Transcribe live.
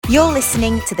You're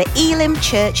listening to the Elim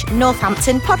Church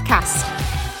Northampton podcast.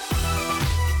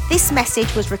 This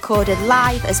message was recorded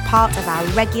live as part of our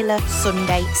regular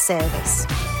Sunday service.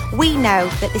 We know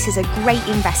that this is a great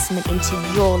investment into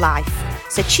your life,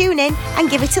 so tune in and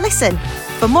give it a listen.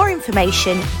 For more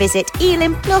information, visit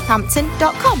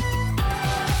elimnorthampton.com.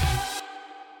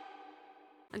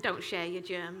 And don't share your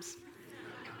germs.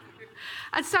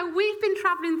 And so we've been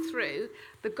travelling through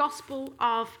the Gospel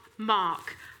of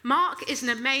Mark. Mark is an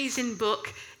amazing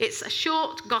book. It's a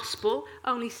short gospel,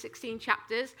 only 16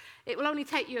 chapters. It will only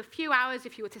take you a few hours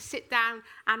if you were to sit down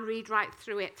and read right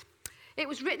through it. It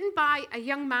was written by a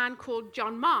young man called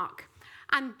John Mark.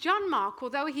 And John Mark,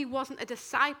 although he wasn't a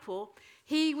disciple,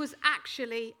 he was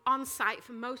actually on site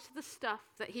for most of the stuff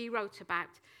that he wrote about.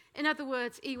 In other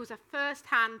words, he was a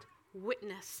first-hand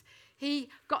witness. He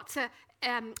got to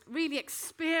really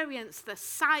experience the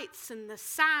sights and the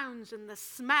sounds and the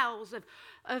smells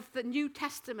of the New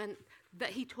Testament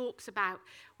that he talks about.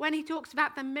 When he talks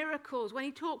about the miracles, when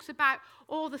he talks about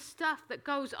all the stuff that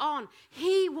goes on,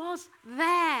 he was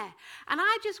there. And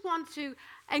I just want to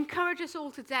encourage us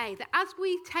all today that as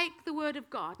we take the Word of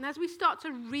God and as we start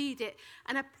to read it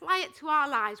and apply it to our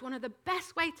lives, one of the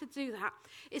best ways to do that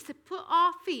is to put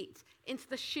our feet into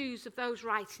the shoes of those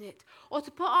writing it, or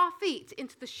to put our feet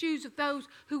into the shoes of those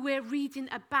who we're reading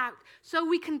about, so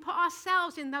we can put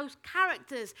ourselves in those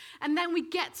characters, and then we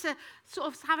get to sort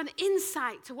of have an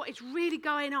insight to what is really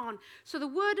going on. So the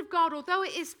Word of God, although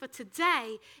it is for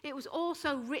today, it was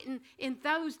also written in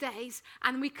those days,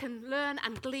 and we can learn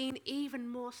and glean even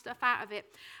more stuff out of it.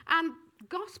 And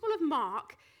Gospel of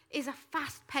Mark is a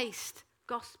fast-paced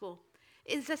gospel.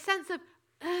 It's a sense of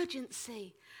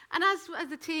urgency. And as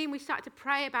a team, we started to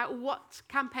pray about what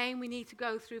campaign we need to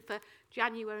go through for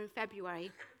January and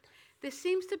February. There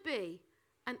seems to be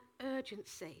an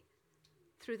urgency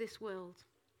through this world.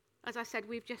 As I said,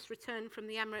 we've just returned from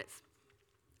the Emirates,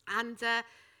 and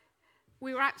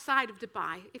we were outside of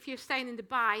Dubai. If you're staying in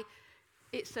Dubai,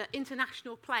 it's an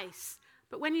international place.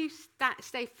 But when you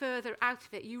stay further out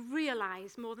of it, you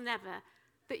realise more than ever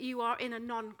that you are in a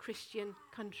non-Christian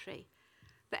country,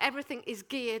 that everything is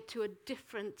geared to a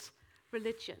different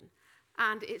religion,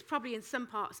 and it's probably in some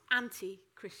parts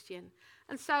anti-Christian.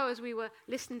 And so as we were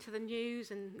listening to the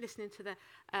news and listening to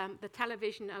the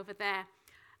television over there,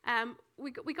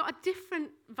 we got a different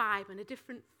vibe and a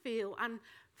different feel. And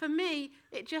for me,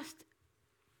 it just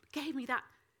gave me that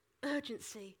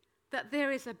urgency that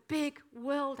there is a big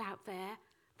world out there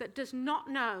that does not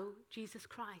know Jesus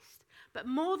Christ. But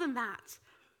more than that,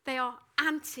 they are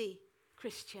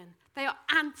anti-Christian. They are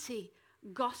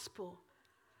anti-gospel.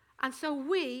 And so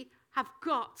we have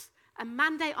got a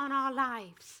mandate on our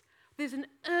lives. There's an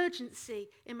urgency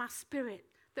in my spirit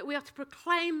that we are to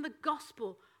proclaim the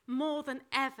gospel more than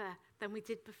ever than we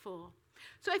did before.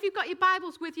 So if you've got your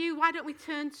Bibles with you, why don't we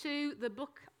turn to the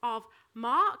book of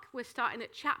Mark? We're starting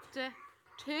at chapter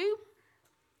 2.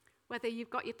 Whether you've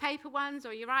got your paper ones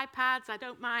or your iPads, I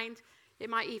don't mind. It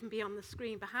might even be on the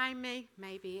screen behind me.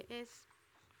 Maybe it is.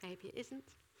 Maybe it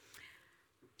isn't.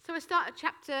 So we start at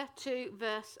chapter 2,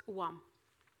 verse 1.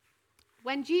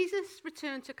 When Jesus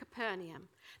returned to Capernaum.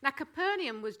 Now,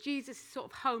 Capernaum was Jesus' sort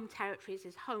of home territory,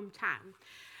 his hometown.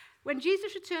 When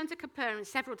Jesus returned to Capernaum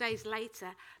several days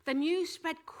later, the news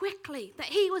spread quickly that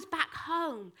he was back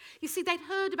home. You see, they'd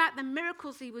heard about the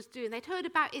miracles he was doing. They'd heard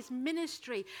about his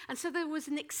ministry. And so there was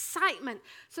an excitement.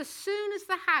 So as soon as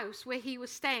the house where he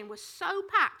was staying was so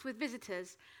packed with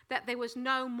visitors that there was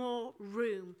no more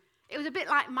room. It was a bit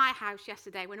like my house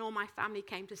yesterday when all my family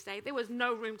came to stay. There was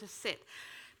no room to sit.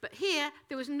 But here,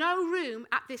 there was no room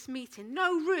at this meeting,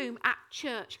 no room at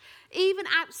church, even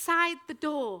outside the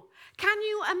door. Can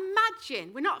you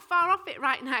imagine, we're not far off it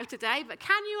right now today, but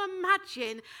can you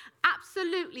imagine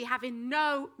absolutely having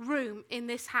no room in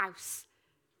this house?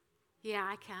 Yeah,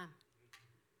 I can.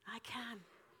 I can,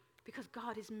 because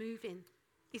God is moving.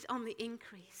 He's on the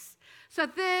increase. So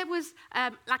there was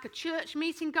like a church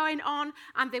meeting going on,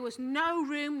 and there was no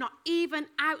room, not even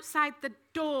outside the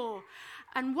door.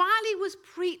 And while he was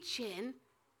preaching,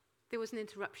 there was an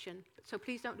interruption. So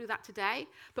please don't do that today.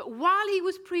 But while he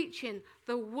was preaching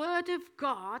the word of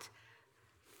God,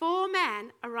 4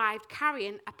 men arrived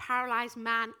carrying a paralyzed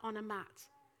man on a mat.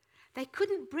 They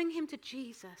couldn't bring him to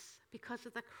Jesus because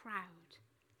of the crowd.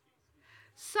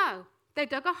 So they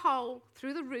dug a hole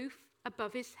through the roof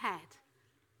above his head.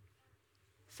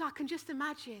 So I can just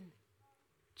imagine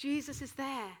Jesus is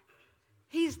there.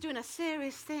 He's doing a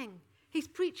serious thing. He's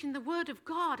preaching the word of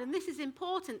God, and this is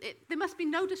important. There must be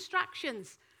no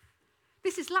distractions.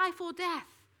 This is life or death.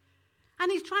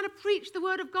 And he's trying to preach the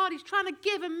word of God. He's trying to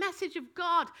give a message of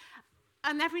God.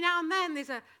 And every now and then there's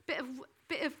a bit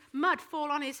of mud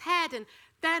fall on his head. And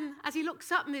then as he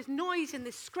looks up and there's noise and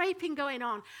there's scraping going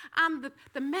on, and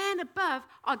the men above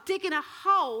are digging a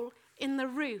hole in the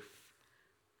roof.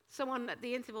 Someone at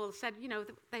the interval said,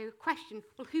 they questioned,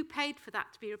 well, who paid for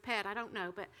that to be repaired? I don't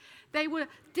know, but they were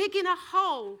digging a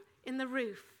hole in the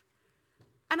roof.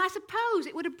 And I suppose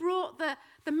it would have brought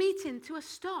the meeting to a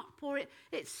stop, or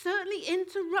it certainly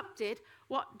interrupted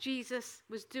what Jesus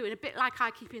was doing, a bit like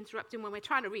I keep interrupting when we're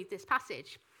trying to read this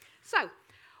passage. So,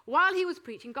 while he was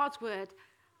preaching God's word,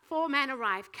 4 men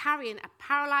arrived carrying a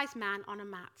paralyzed man on a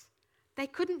mat. They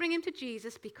couldn't bring him to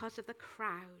Jesus because of the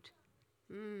crowd.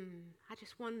 I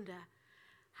just wonder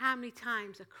how many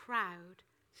times a crowd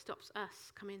stops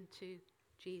us coming to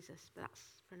Jesus, but that's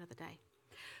for another day.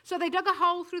 So they dug a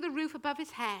hole through the roof above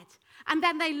his head, and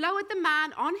then they lowered the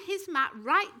man on his mat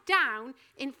right down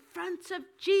in front of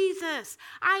Jesus.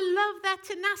 I love their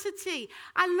tenacity.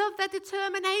 I love their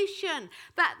determination,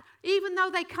 that even though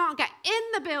they can't get in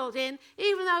the building,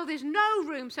 even though there's no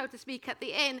room, so to speak, at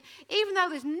the inn, even though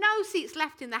there's no seats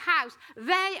left in the house,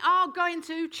 they are going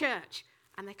to church.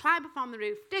 And they climb up on the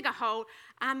roof, dig a hole,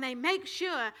 and they make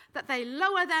sure that they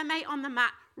lower their mate on the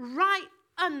mat right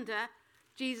under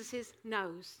Jesus'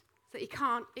 nose, so that he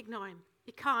can't ignore him.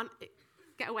 He can't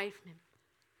get away from him.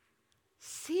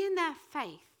 Seeing their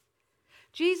faith,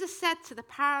 Jesus said to the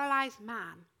paralyzed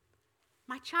man,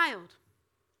 "My child,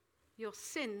 your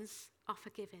sins are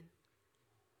forgiven."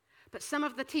 But some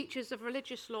of the teachers of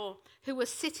religious law who were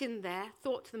sitting there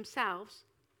thought to themselves,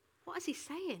 "What is he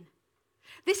saying?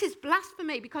 This is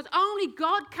blasphemy, because only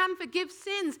God can forgive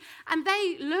sins." And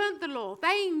they learned the law.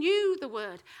 They knew the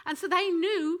word. And so they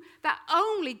knew that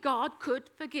only God could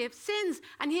forgive sins.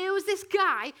 And here was this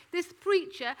guy, this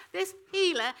preacher, this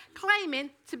healer,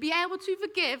 claiming to be able to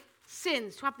forgive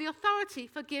sins, to have the authority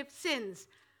to forgive sins.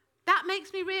 That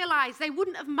makes me realize they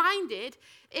wouldn't have minded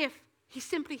if he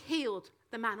simply healed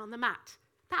the man on the mat.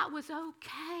 That was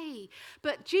okay.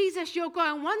 But Jesus, you're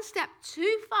going one step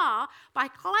too far by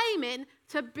claiming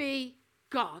to be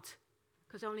God,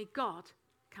 because only God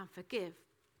can forgive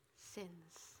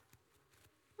sins.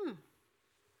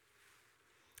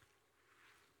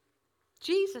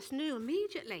 Jesus knew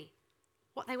immediately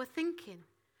what they were thinking,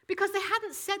 because they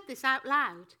hadn't said this out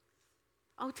loud.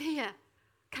 Oh dear,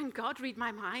 can God read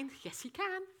my mind? Yes, he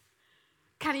can.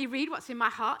 Can he read what's in my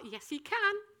heart? Yes, he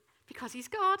can, because he's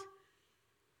God.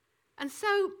 And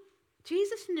so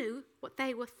Jesus knew what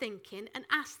they were thinking and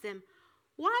asked them,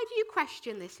 "Why do you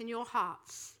question this in your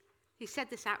hearts?" He said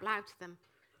this out loud to them.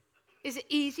 Is it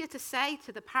easier to say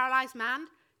to the paralyzed man,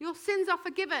 "Your sins are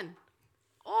forgiven"?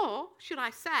 Or should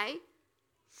I say,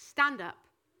 "Stand up,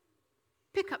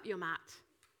 pick up your mat,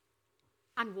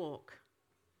 and walk"?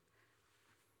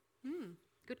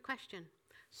 Good question.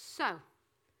 So,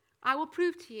 I will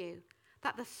prove to you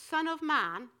that the Son of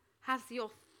Man has the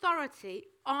authority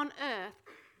on earth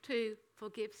to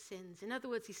forgive sins. In other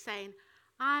words, he's saying,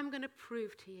 I'm going to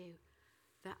prove to you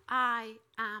that I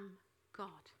am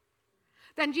God.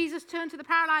 Then Jesus turned to the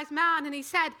paralyzed man and he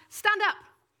said, "Stand up,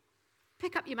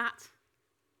 pick up your mat,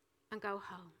 and go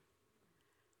home."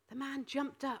 The man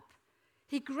jumped up.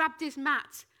 He grabbed his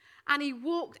mat and he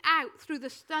walked out through the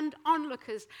stunned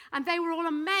onlookers, and they were all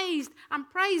amazed and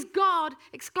praised God,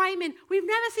 exclaiming, "We've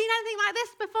never seen anything like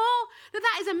this before.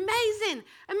 That is amazing."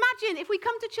 Imagine if we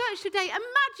come to church today,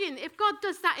 imagine if God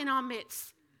does that in our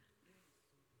midst.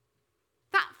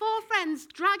 That 4 friends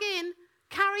drag in,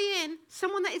 carry in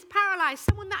someone that is paralyzed,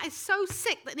 someone that is so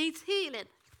sick that needs healing,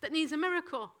 that needs a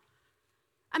miracle,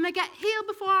 and they get healed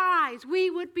before our eyes.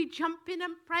 We would be jumping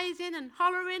and praising and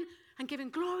hollering and giving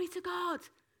glory to God.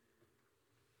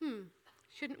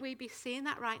 Shouldn't we be seeing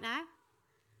that right now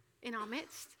in our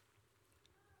midst?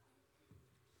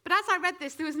 But as I read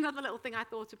this, there was another little thing I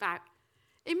thought about.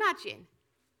 Imagine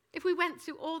if we went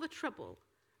to all the trouble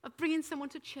of bringing someone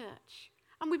to church,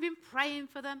 and we've been praying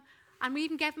for them, and we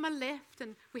even gave them a lift,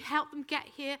 and we helped them get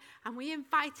here, and we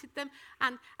invited them,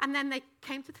 and then they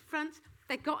came to the front,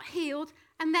 they got healed,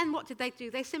 and then what did they do?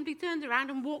 They simply turned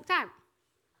around and walked out.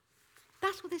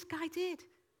 That's what this guy did.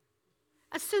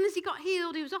 As soon as he got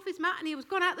healed, he was off his mat and he was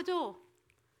gone out the door.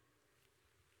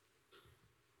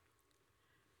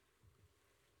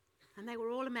 And they were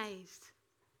all amazed.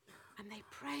 And they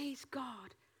praised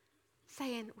God,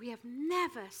 saying, "We have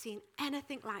never seen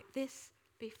anything like this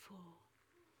before."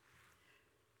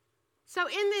 So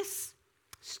in this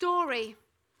story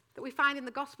that we find in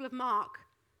the Gospel of Mark,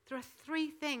 there are 3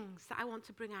 things that I want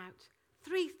to bring out.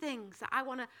 3 things that I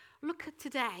want to look at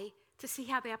today to see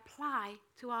how they apply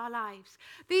to our lives.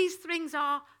 These things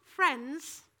are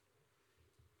friends,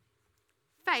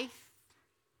 faith,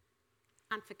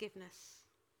 and forgiveness.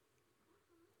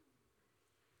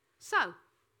 So,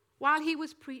 while he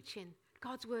was preaching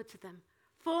God's word to them,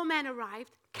 4 men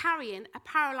arrived carrying a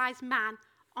paralyzed man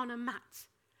on a mat.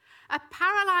 A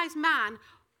paralyzed man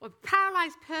or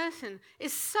paralyzed person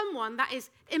is someone that is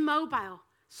immobile,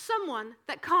 someone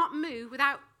that can't move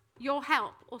without your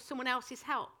help or someone else's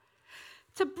help.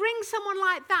 To bring someone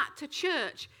like that to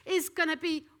church is going to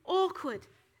be awkward.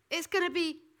 It's going to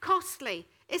be costly.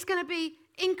 It's going to be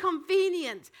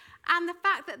inconvenient. And the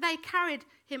fact that they carried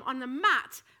him on the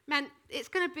mat meant it's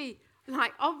going to be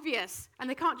like obvious and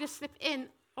they can't just slip in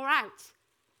or out.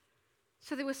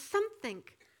 So there was something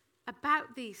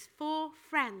about these 4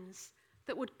 friends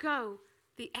that would go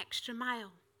the extra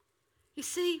mile. You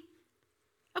see,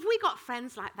 have we got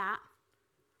friends like that?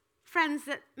 Friends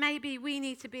that maybe we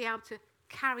need to be able to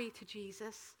carry to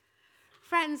Jesus.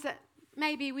 Friends that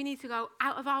maybe we need to go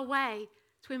out of our way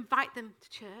to invite them to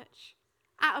church.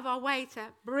 Out of our way to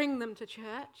bring them to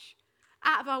church.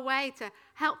 Out of our way to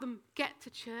help them get to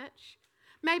church.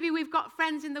 Maybe we've got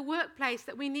friends in the workplace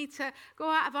that we need to go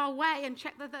out of our way and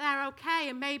check that they're okay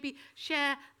and maybe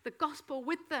share the gospel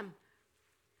with them.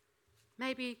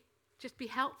 Maybe just be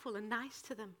helpful and nice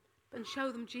to them and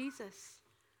show them Jesus.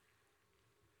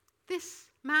 This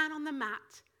man on the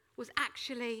mat was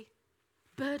actually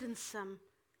burdensome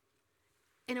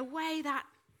in a way that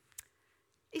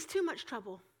is too much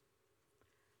trouble.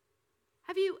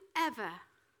 Have you ever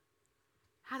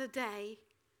had a day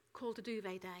called a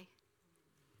duvet day?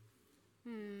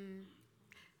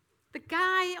 The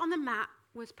guy on the mat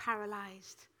was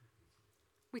paralyzed.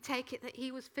 We take it that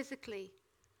he was physically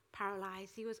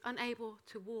paralyzed. He was unable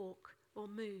to walk or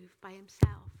move by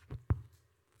himself.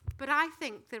 But I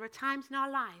think there are times in our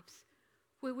lives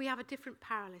where we have a different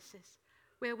paralysis,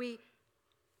 where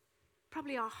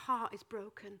probably our heart is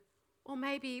broken, or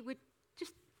maybe we're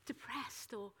just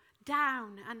depressed or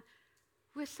down, and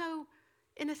we're so,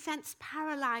 in a sense,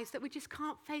 paralyzed that we just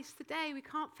can't face the day, we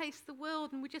can't face the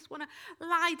world, and we just want to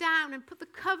lie down and put the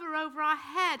cover over our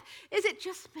head. Is it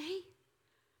just me?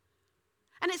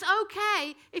 And it's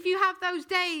okay if you have those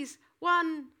days,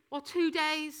 1 or 2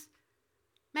 days,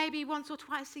 maybe once or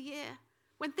twice a year,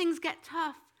 when things get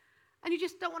tough and you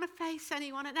just don't want to face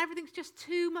anyone and everything's just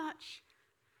too much.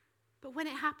 But when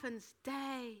it happens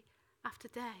day after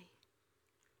day,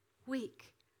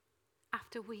 week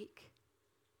after week,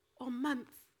 or month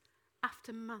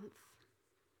after month,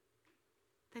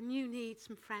 then you need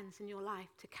some friends in your life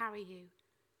to carry you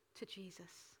to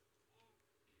Jesus.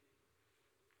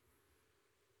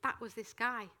 That was this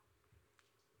guy.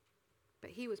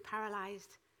 But he was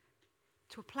paralyzed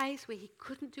to a place where he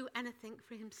couldn't do anything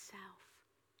for himself.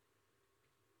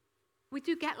 We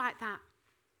do get like that.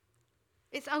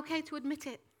 It's okay to admit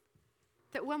it,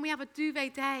 that when we have a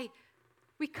duvet day,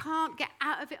 we can't get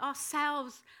out of it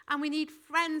ourselves, and we need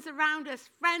friends around us,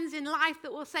 friends in life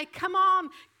that will say, come on,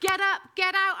 get up,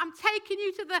 get out. I'm taking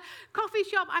you to the coffee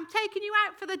shop. I'm taking you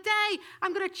out for the day.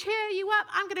 I'm going to cheer you up.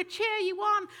 I'm going to cheer you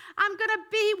on. I'm going to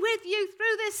be with you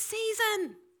through this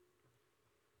season.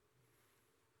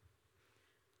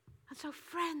 And so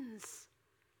friends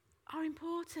are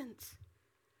important.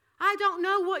 I don't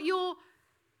know what your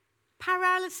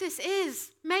paralysis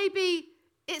is. Maybe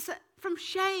it's from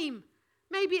shame.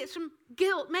 Maybe it's from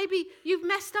guilt. Maybe you've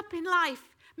messed up in life.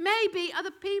 Maybe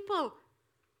other people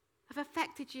have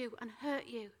affected you and hurt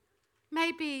you.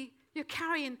 Maybe you're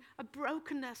carrying a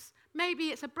brokenness. Maybe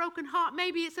it's a broken heart.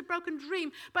 Maybe it's a broken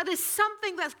dream. But there's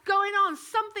something that's going on,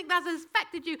 something that has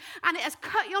affected you, and it has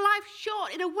cut your life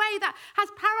short in a way that has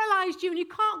paralyzed you, and you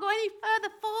can't go any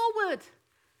further forward.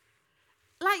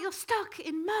 Like you're stuck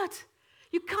in mud.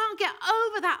 You can't get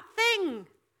over that thing.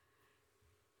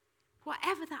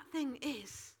 Whatever that thing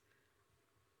is,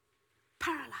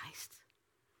 paralyzed.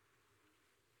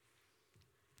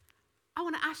 I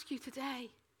want to ask you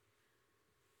today,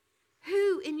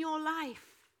 who in your life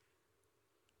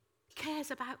cares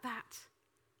about that?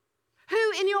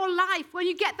 Who in your life, when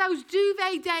you get those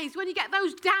duvet days, when you get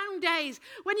those down days,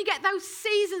 when you get those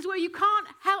seasons where you can't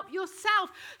help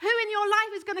yourself, who in your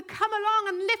life is going to come along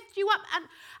and lift you up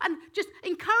and just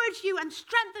encourage you and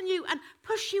strengthen you and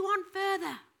push you on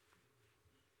further?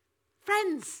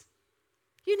 Friends.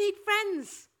 You need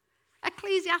friends.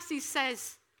 Ecclesiastes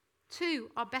says 2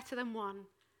 are better than 1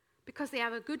 because they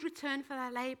have a good return for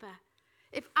their labor.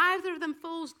 If either of them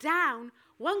falls down,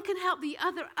 one can help the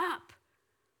other up.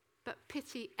 But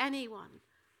pity anyone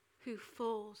who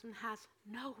falls and has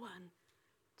no one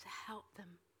to help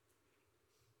them.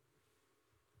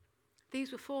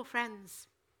 These were 4 friends.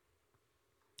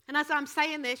 And as I'm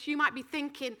saying this, you might be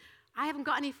thinking, I haven't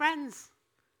got any friends.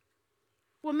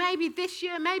 Well, maybe this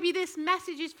year, maybe this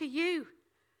message is for you.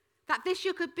 That this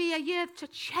year could be a year to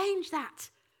change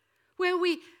that. where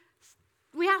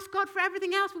we ask God for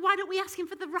everything else, but why don't we ask him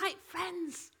for the right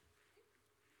friends?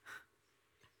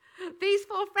 These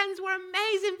 4 friends were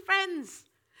amazing friends.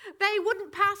 They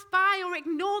wouldn't pass by or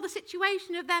ignore the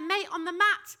situation of their mate on the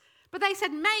mat, but they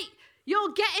said, mate, you're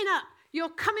getting up, you're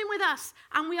coming with us,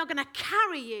 and we are going to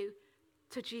carry you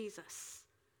to Jesus.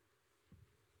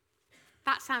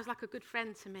 That sounds like a good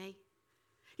friend to me.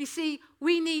 You see,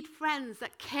 we need friends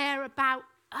that care about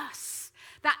us,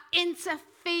 that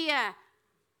interfere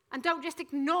and don't just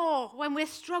ignore when we're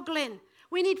struggling.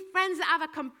 We need friends that have a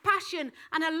compassion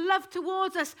and a love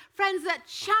towards us, friends that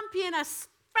champion us,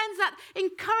 friends that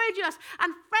encourage us,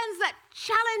 and friends that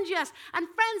challenge us, and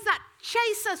friends that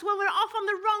chase us when we're off on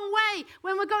the wrong way,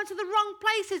 when we're going to the wrong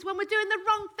places, when we're doing the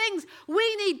wrong things.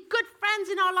 We need good friends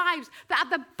in our lives that have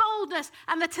the boldness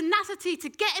and the tenacity to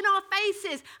get in our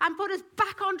faces and put us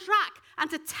back on track and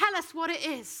to tell us what it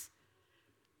is.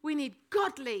 We need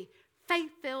godly,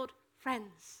 faith-filled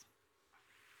friends.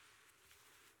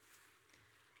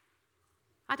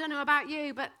 I don't know about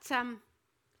you, but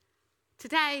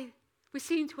today we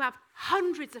seem to have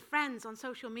hundreds of friends on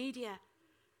social media.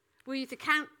 Were you to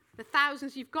count the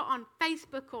thousands you've got on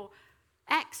Facebook or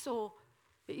X, or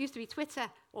it used to be Twitter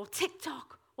or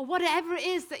TikTok or whatever it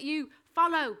is that you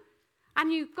follow,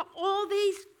 and you've got all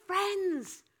these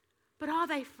friends, but are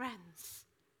they friends?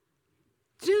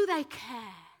 Do they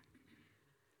care?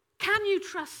 Can you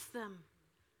trust them?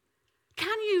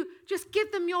 Can you just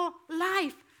give them your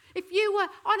life? If you were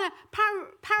on a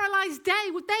paralyzed day,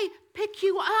 would they pick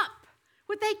you up?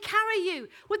 Would they carry you?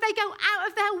 Would they go out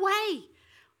of their way?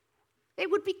 It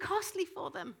would be costly for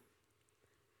them.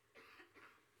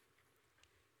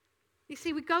 You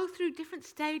see, we go through different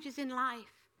stages in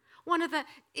life. One of the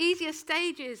easiest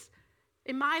stages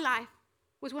in my life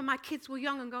was when my kids were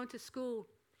young and going to school.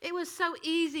 It was so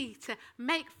easy to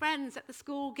make friends at the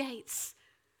school gates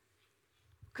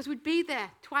because we'd be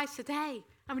there twice a day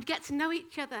and we'd get to know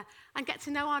each other and get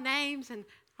to know our names and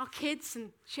our kids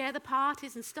and share the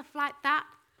parties and stuff like that.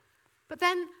 But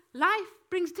then life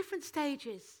brings different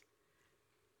stages.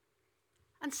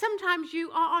 And sometimes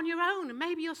you are on your own and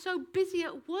maybe you're so busy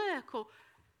at work or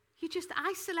you're just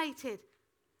isolated.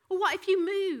 Or what if you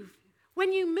move?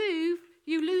 When you move,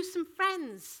 you lose some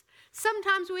friends.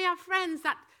 Sometimes we have friends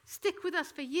that stick with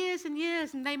us for years and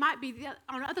years, and they might be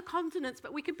on other continents,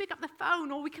 but we can pick up the phone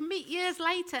or we can meet years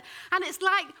later, and it's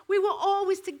like we were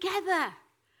always together.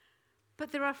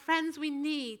 But there are friends we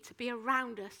need to be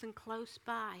around us and close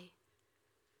by.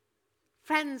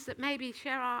 Friends that maybe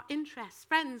share our interests,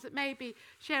 friends that maybe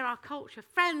share our culture,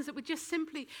 friends that we just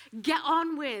simply get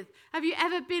on with. Have you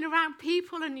ever been around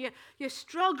people and you're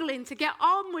struggling to get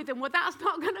on with them? Well, that's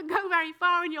not going to go very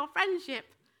far in your friendship.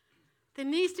 There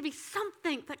needs to be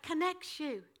something that connects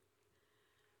you.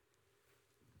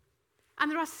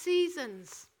 And there are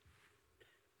seasons.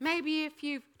 Maybe if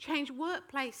you've changed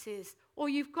workplaces or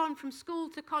you've gone from school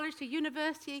to college to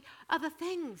university, other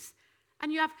things,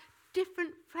 and you have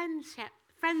different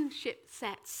friendship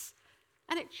sets,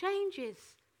 and it changes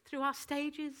through our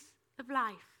stages of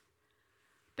life.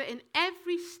 But in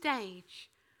every stage,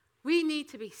 we need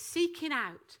to be seeking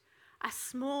out a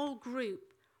small group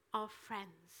of friends.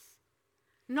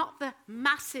 Not the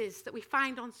masses that we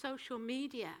find on social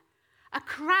media. A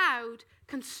crowd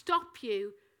can stop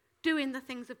you doing the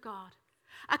things of God.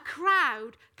 A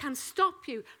crowd can stop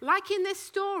you. Like in this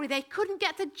story, they couldn't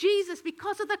get to Jesus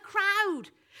because of the crowd.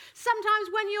 Sometimes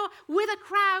when you're with a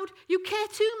crowd, you care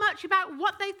too much about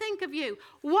what they think of you,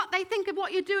 what they think of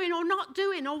what you're doing or not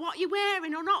doing, or what you're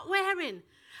wearing or not wearing.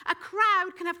 A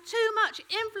crowd can have too much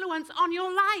influence on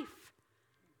your life.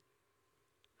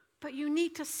 But you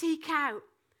need to seek out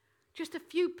just a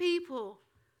few people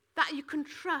that you can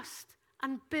trust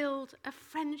and build a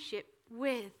friendship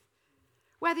with.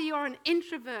 Whether you're an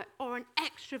introvert or an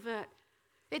extrovert,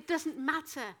 it doesn't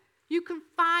matter. You can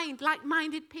find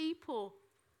like-minded people,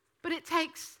 but it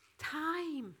takes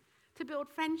time to build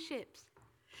friendships.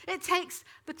 It takes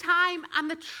the time and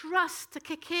the trust to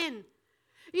kick in.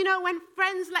 You know, when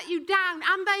friends let you down,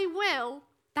 and they will,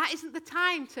 that isn't the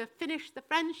time to finish the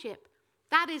friendship.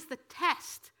 That is the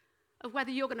test of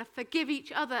whether you're going to forgive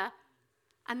each other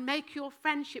and make your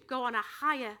friendship go on a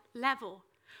higher level.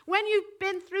 When you've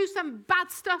been through some bad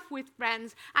stuff with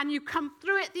friends and you come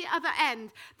through it the other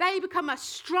end, they become a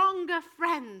stronger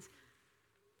friend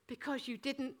because you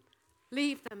didn't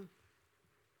leave them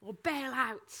or bail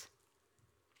out.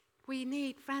 We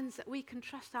need friends that we can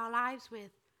trust our lives with,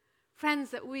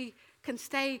 friends that we can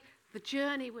stay the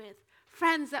journey with,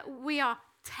 friends that we are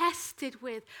tested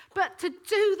with. But to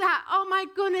do that, oh my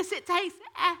goodness, it takes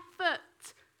effort.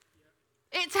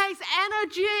 It takes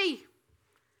energy.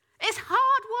 It's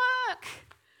hard work.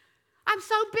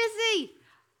 so busy.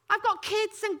 I've got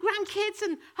kids and grandkids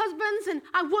and husbands and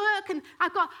I work and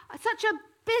I've got such a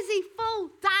busy, full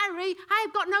diary.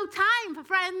 I've got no time for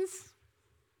friends.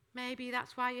 Maybe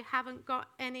that's why you haven't got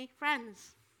any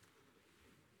friends.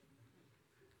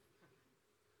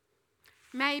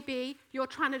 Maybe you're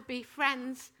trying to be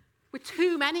friends with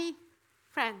too many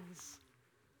friends.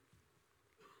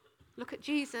 Look at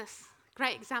Jesus,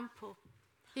 great example.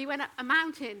 He went up a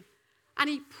mountain and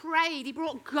he prayed. He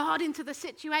brought God into the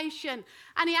situation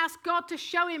and he asked God to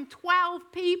show him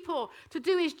 12 people to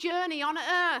do his journey on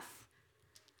earth.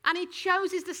 And he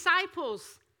chose his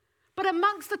disciples. But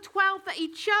amongst the 12 that he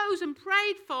chose and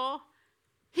prayed for,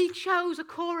 he chose a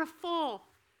core of 4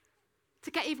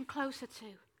 to get even closer to.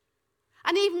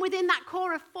 And even within that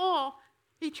core of 4,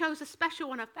 he chose a special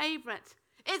one, a favorite.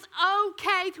 It's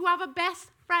okay to have a best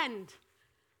friend.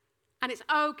 And it's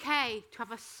okay to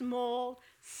have a small,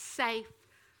 safe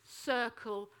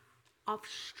circle of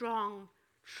strong,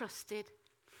 trusted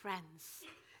friends.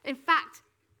 In fact,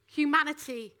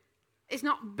 humanity is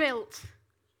not built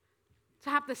to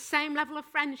have the same level of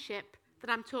friendship that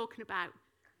I'm talking about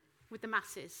with the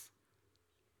masses.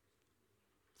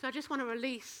 So I just want to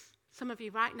release some of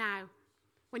you right now.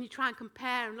 When you try and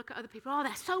compare and look at other people, oh,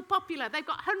 they're so popular, they've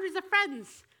got hundreds of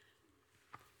friends.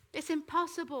 It's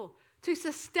impossible to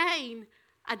sustain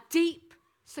a deep,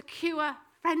 secure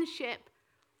friendship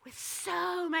with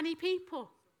so many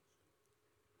people.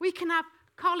 We can have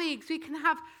colleagues, we can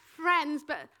have friends,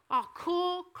 but our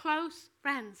core, close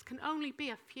friends can only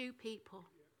be a few people.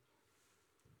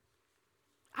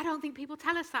 I don't think people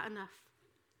tell us that enough.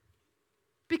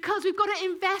 Because we've got to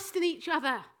invest in each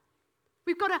other.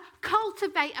 We've got to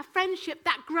cultivate a friendship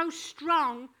that grows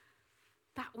strong,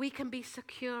 that we can be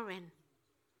secure in.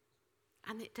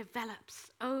 And it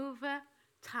develops over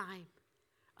time,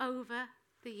 over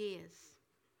the years.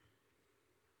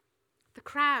 The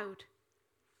crowd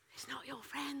is not your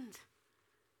friend.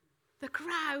 The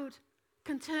crowd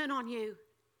can turn on you.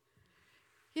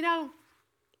 You know,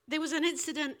 there was an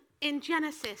incident in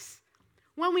Genesis.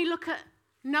 When we look at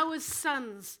Noah's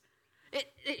sons,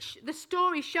 the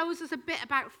story shows us a bit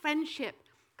about friendship,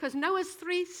 because Noah's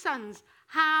 3 sons,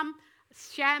 Ham,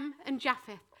 Shem, and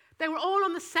Japheth, they were all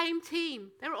on the same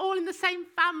team. They were all in the same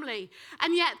family.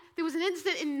 And yet, there was an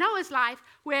incident in Noah's life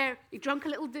where he drank a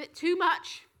little bit too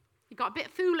much. He got a bit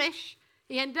foolish.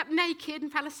 He ended up naked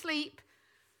and fell asleep.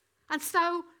 And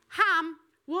so Ham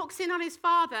walks in on his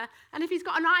father, and if he's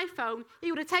got an iPhone,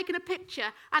 he would have taken a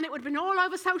picture, and it would have been all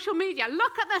over social media.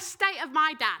 Look at the state of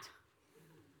my dad.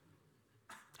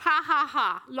 Ha, ha,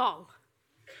 ha, lol.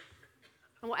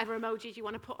 And whatever emojis you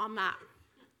want to put on that.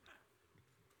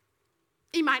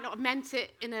 He might not have meant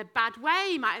it in a bad way.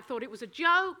 He might have thought it was a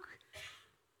joke.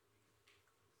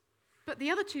 But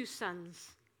the other 2 sons,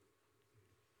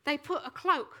 they put a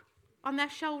cloak on their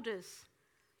shoulders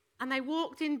and they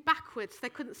walked in backwards. They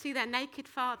couldn't see their naked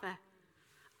father.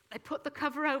 They put the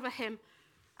cover over him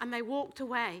and they walked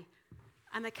away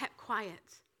and they kept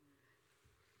quiet.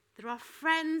 There are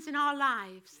friends in our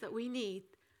lives that we need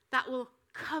that will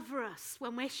cover us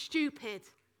when we're stupid.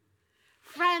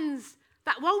 Friends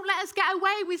that won't let us get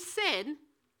away with sin,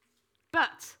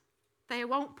 but they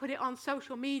won't put it on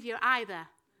social media either.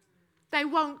 They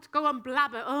won't go and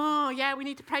blabber, oh, yeah, we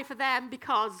need to pray for them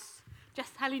because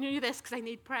just telling you this because they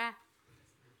need prayer.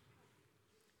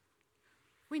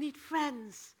 We need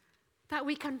friends that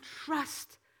we can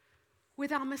trust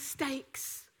with our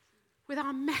mistakes, with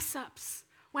our mess-ups,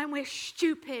 when we're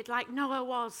stupid like Noah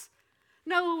was.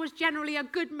 Noah was generally a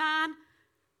good man,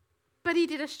 but he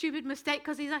did a stupid mistake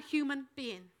because he's a human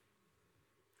being.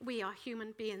 We are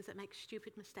human beings that make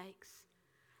stupid mistakes.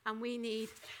 And we need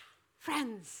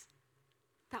friends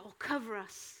that will cover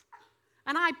us.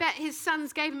 And I bet his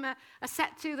sons gave him a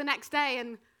set to the next day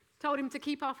and told him to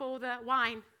keep off all the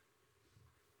wine.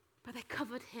 But they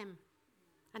covered him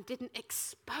and didn't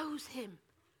expose him.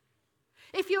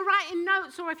 If you're writing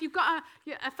notes or if you've got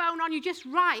a phone on, you just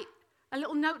write a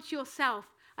little note to yourself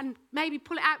and maybe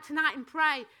pull it out tonight and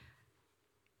pray.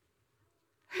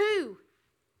 Who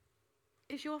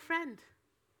is your friend?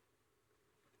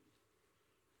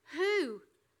 Who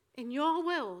in your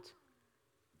world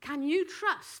can you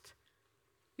trust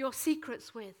your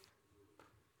secrets with?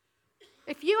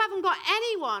 If you haven't got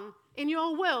anyone in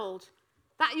your world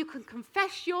that you can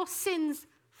confess your sins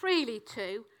freely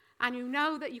to, and you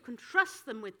know that you can trust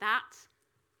them with that,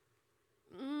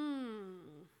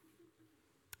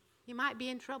 you might be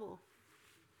in trouble.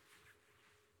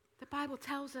 The Bible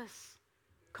tells us,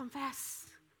 confess.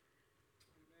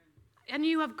 And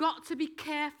you have got to be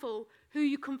careful who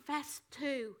you confess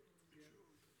to.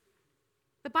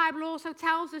 The Bible also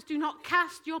tells us, do not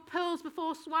cast your pearls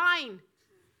before swine.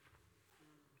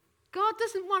 God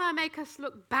doesn't want to make us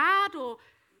look bad or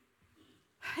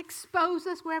expose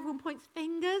us where everyone points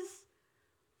fingers,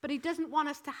 but he doesn't want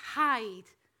us to hide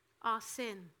our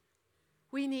sin.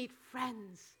 We need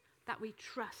friends that we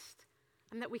trust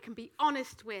and that we can be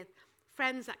honest with,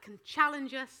 friends that can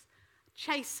challenge us,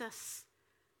 chase us,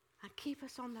 and keep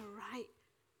us on the right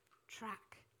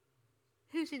track.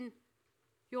 Who's in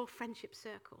your friendship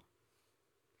circle?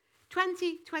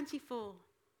 2024,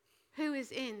 who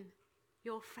is in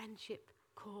your friendship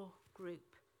core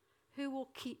group? Who will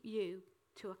keep you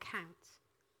to account?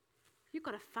 You've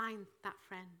got to find that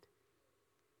friend.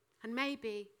 And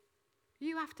maybe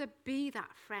you have to be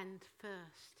that friend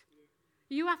first.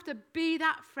 You have to be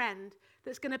that friend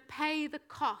that's going to pay the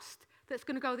cost, that's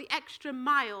going to go the extra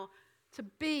mile to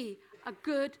be a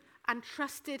good and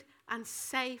trusted and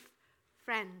safe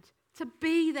friend. To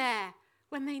be there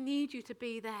when they need you to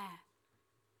be there.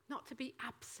 Not to be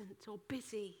absent or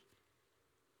busy.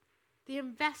 The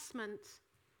investment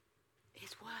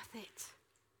is worth it.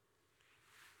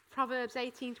 Proverbs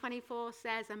 18:24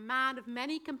 says, a man of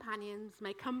many companions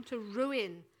may come to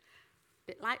ruin. A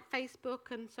bit like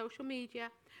Facebook and social media.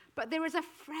 But there is a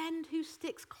friend who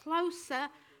sticks closer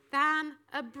than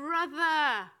a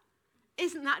brother.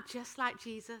 Isn't that just like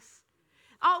Jesus?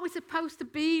 Aren't we supposed to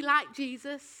be like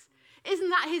Jesus? Isn't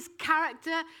that his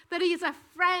character? That he is a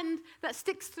friend that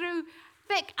sticks through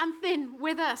thick and thin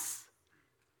with us.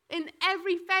 In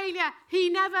every failure, he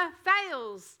never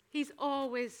fails. He's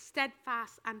always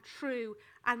steadfast and true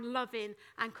and loving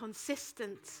and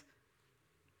consistent.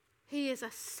 He is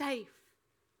a safe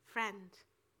friend.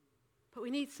 But we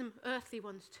need some earthly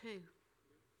ones too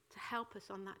to help us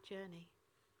on that journey.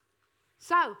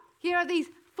 So, here are these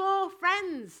 4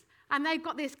 friends, and they've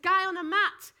got this guy on a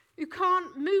mat who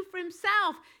can't move for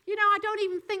himself. You know, I don't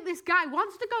even think this guy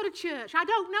wants to go to church. I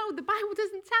don't know. The Bible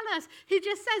doesn't tell us. He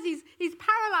just says he's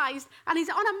paralyzed and he's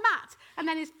on a mat. And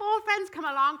then his 4 friends come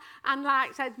along and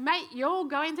said, mate, you're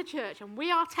going to church and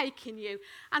we are taking you.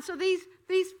 And so these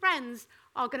friends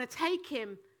are going to take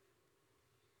him.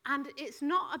 And it's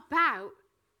not about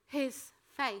his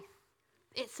faith.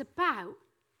 It's about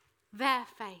their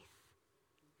faith.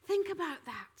 Think about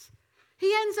that.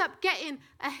 He ends up getting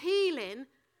a healing,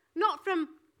 not from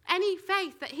any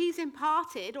faith that he's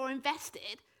imparted or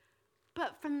invested,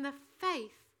 but from the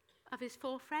faith of his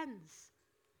 4 friends.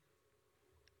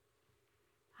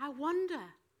 I wonder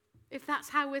if that's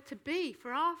how we're to be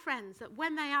for our friends, that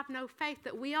when they have no faith,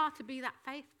 that we are to be that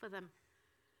faith for them.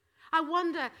 I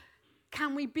wonder,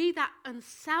 can we be that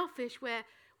unselfish where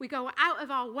we go out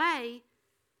of our way,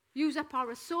 use up our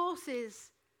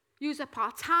resources, use up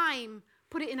our time,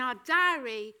 put it in our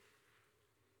diary,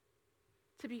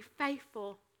 to be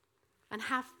faithful and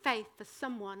have faith for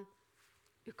someone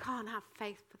who can't have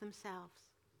faith for themselves?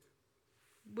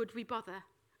 Would we bother?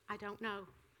 I don't know.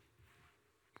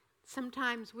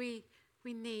 Sometimes we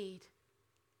need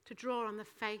to draw on the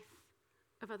faith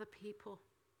of other people.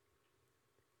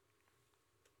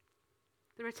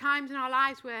 There are times in our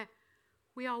lives where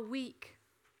we are weak,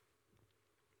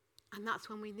 and that's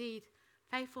when we need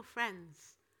faithful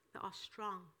friends that are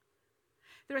strong.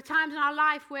 There are times in our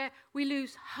life where we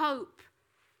lose hope,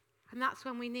 and that's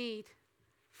when we need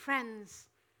friends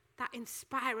that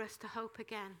inspire us to hope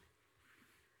again.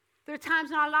 There are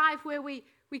times in our life where we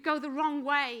go the wrong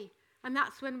way, and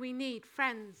that's when we need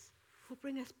friends who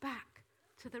bring us back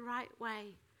to the right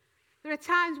way. There are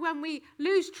times when we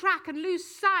lose track and lose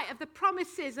sight of the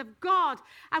promises of God,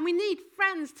 and we need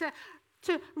friends to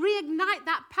reignite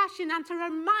that passion and to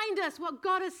remind us what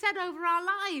God has said over our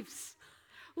lives.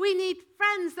 We need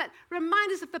friends that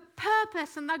remind us of the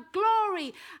purpose and the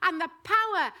glory and the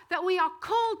power that we are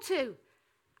called to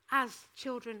as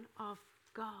children of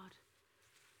God.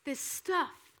 There's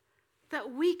stuff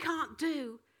that we can't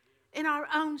do in our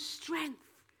own strength.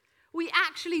 We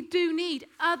actually do need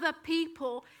other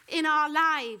people in our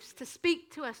lives to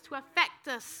speak to us, to affect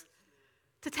us,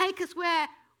 to take us where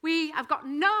we have got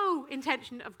no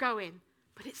intention of going.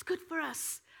 But it's good for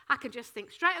us. I can just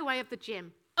think straight away of the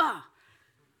gym.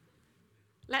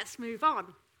 Let's move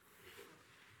on.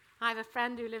 I have a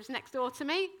friend who lives next door to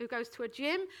me who goes to a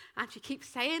gym, and she keeps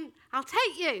saying, I'll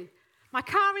take you. My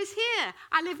car is here.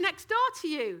 I live next door to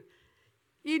you.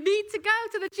 You need to go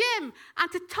to the gym.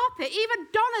 And to top it, even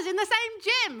Donna's in the same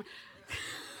gym.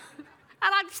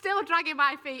 And I'm still dragging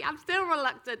my feet. I'm still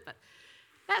reluctant. But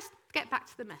let's get back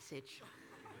to the message.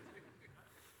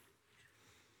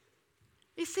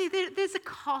 You see, there's a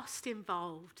cost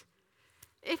involved.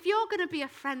 If you're going to be a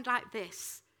friend like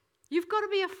this, you've got to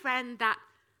be a friend that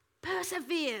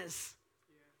perseveres.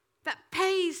 that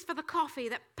pays for the coffee,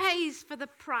 that pays for the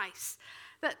price,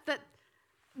 that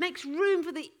makes room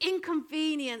for the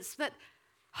inconvenience, that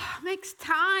makes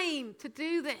time to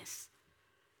do this.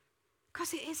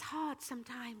 Because it is hard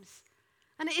sometimes.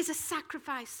 And it is a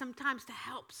sacrifice sometimes to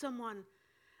help someone.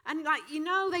 And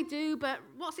they do, but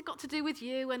what's it got to do with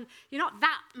you? And you're not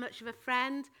that much of a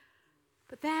friend.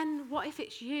 But then what if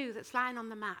it's you that's lying on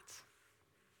the mat?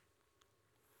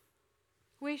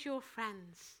 Where's your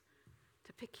friends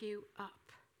to pick you up?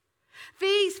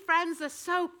 These friends are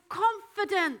so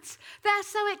confident. They're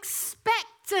so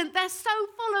expectant. They're so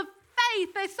full of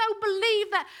faith. They so believe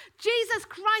that Jesus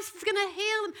Christ is going to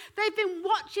heal them. They've been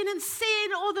watching and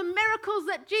seeing all the miracles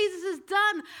that Jesus has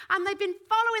done, and they've been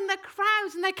following the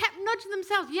crowds, and they kept nudging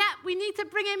themselves. Yeah, we need to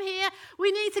bring him here.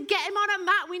 We need to get him on a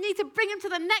mat. We need to bring him to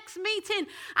the next meeting.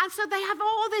 And so they have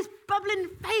all this bubbling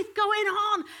faith going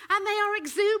on, and they are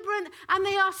exuberant, and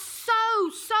they are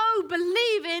so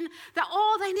believing that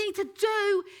all they need to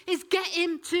do is get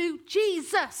him to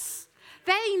Jesus.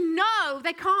 They know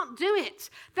they can't do it.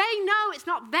 They know it's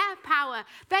not their power.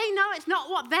 They know it's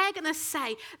not what they're going to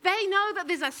say. They know that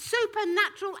there's a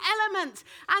supernatural element,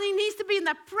 and he needs to be in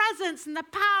the presence and the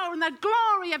power and the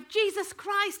glory of Jesus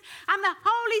Christ, and the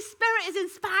Holy Spirit is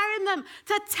inspiring them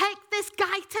to take this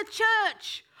guy to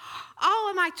church. Oh,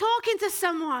 am I talking to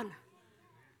someone?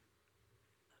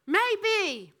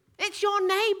 Maybe it's your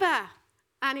neighbor,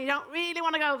 and you don't really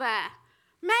want to go there.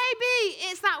 Maybe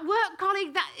it's that work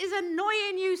colleague that is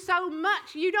annoying you so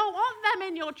much you don't want them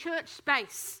in your church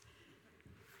space.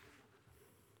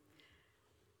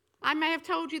 I may have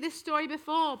told you this story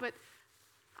before, but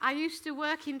I used to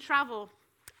work in travel,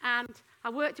 and I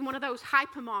worked in one of those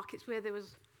hypermarkets where there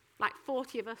was like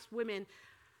 40 of us women.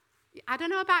 I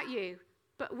don't know about you,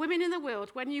 but women in the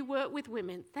world, when you work with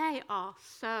women, they are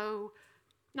so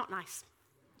not nice.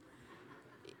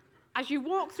 As you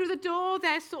walk through the door,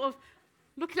 they're sort of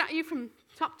looking at you from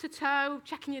top to toe,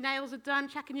 checking your nails are done,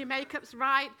 checking your makeup's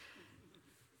right.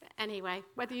 Anyway,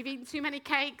 whether you've eaten too many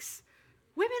cakes,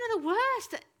 women are the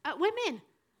worst at women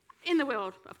in the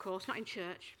world, of course, not in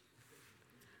church.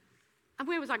 And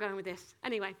where was I going with this?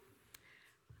 Anyway,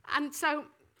 and so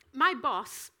my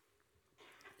boss,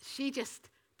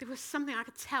 there was something I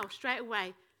could tell straight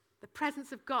away. The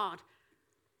presence of God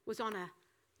was on her,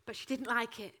 but she didn't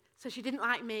like it, so she didn't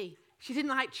like me. She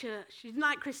didn't like church. She didn't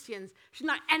like Christians. She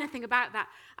didn't like anything about that.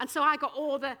 And so I got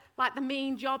all the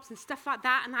mean jobs and stuff like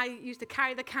that, and I used to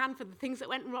carry the can for the things that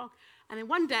went wrong. And then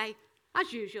one day,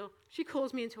 as usual, she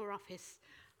calls me into her office.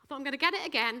 I thought, I'm going to get it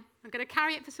again. I'm going to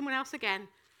carry it for someone else again.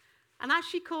 And as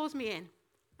she calls me in,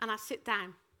 and I sit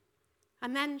down,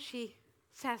 and then she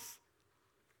says,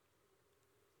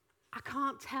 I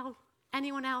can't tell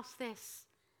anyone else this.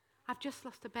 I've just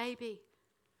lost a baby,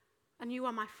 and you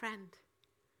are my friend.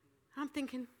 I'm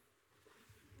thinking,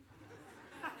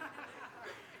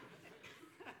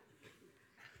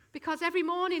 because every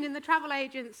morning in the travel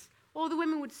agents, all the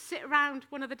women would sit around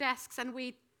one of the desks, and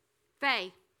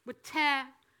they would tear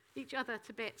each other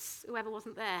to bits, whoever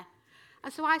wasn't there.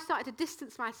 And so I started to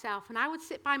distance myself, and I would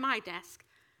sit by my desk,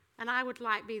 and I would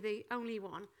be the only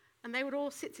one, and they would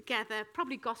all sit together,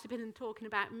 probably gossiping and talking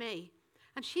about me.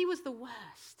 And she was the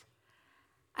worst.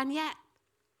 And yet,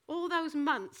 all those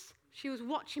months, she was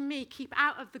watching me keep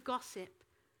out of the gossip,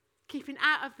 keeping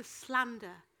out of the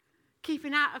slander,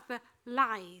 keeping out of the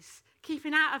lies,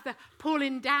 keeping out of the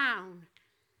pulling down.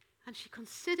 And she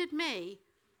considered me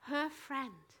her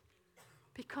friend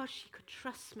because she could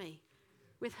trust me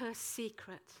with her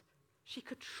secret. She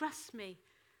could trust me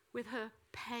with her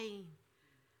pain.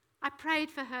 I prayed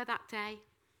for her that day.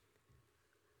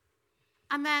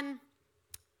 And then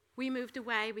we moved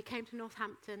away. We came to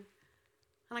Northampton.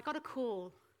 And I got a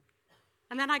call.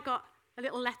 And then I got a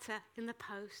little letter in the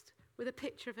post with a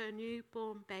picture of her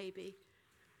newborn baby.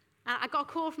 And I got a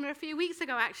call from her a few weeks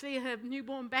ago, actually. Her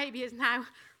newborn baby is now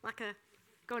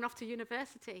going off to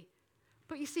university.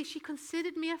 But you see, she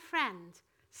considered me a friend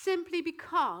simply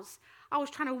because I was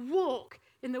trying to walk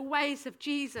in the ways of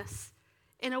Jesus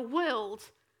in a world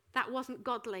that wasn't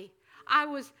godly. I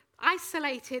was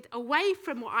isolated away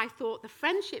from what I thought the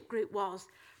friendship group was,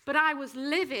 but I was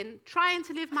trying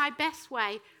to live my best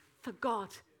way for God.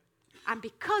 And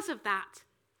because of that,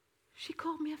 she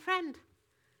called me a friend.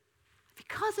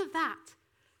 Because of that,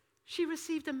 she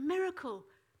received a miracle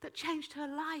that changed her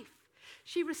life.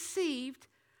 She received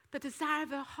the desire of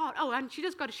her heart. Oh, and she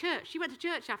does go to church. She went to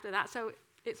church after that, so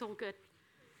it's all good.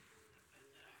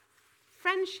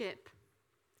 Friendship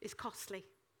is costly.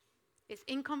 It's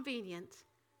inconvenient.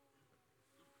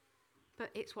 But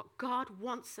it's what God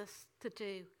wants us to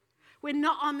do. We're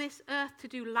not on this earth to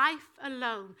do life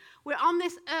alone. We're on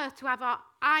this earth to have our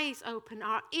eyes open,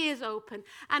 our ears open,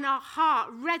 and our heart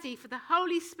ready for the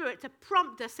Holy Spirit to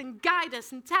prompt us and guide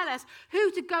us and tell us who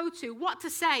to go to, what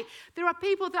to say. There are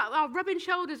people that are rubbing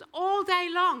shoulders all day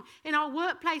long in our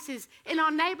workplaces, in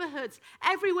our neighborhoods,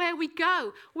 everywhere we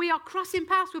go. We are crossing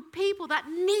paths with people that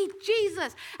need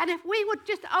Jesus. And if we would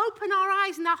just open our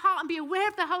eyes and our heart and be aware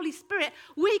of the Holy Spirit,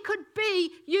 we could be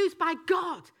used by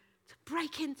God to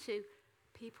break into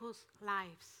people's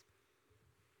lives.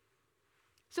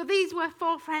 So these were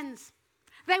 4 friends.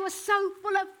 They were so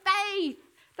full of faith.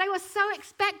 They were so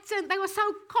expectant. They were so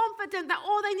confident that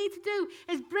all they need to do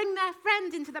is bring their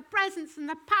friend into the presence and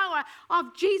the power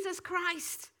of Jesus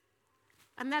Christ.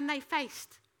 And then they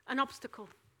faced an obstacle.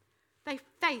 They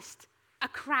faced a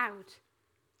crowd.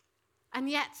 And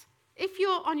yet, if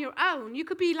you're on your own, you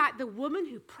could be like the woman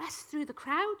who pressed through the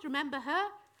crowd. Remember her?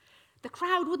 The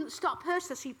crowd wouldn't stop her,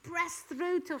 so she pressed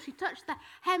through till she touched the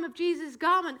hem of Jesus'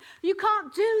 garment. You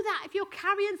can't do that if you're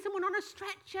carrying someone on a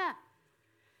stretcher.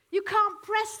 You can't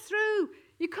press through.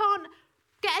 You can't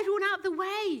get everyone out of the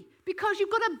way because you've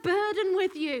got a burden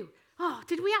with you. Oh,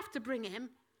 did we have to bring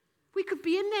him? We could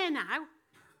be in there now,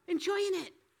 enjoying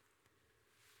it.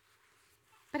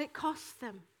 But it cost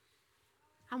them.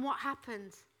 And what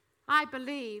happened? I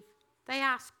believe they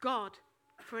asked God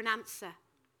for an answer.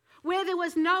 Where there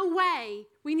was no way,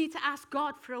 we need to ask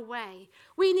God for a way.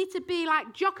 We need to be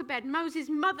like Jochebed, Moses'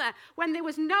 mother, when there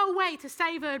was no way to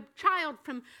save her child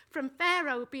from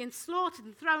Pharaoh being slaughtered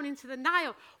and thrown into the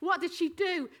Nile. What did she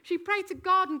do? She prayed to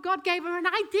God, and God gave her an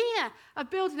idea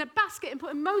of building a basket and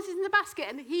putting Moses in the basket,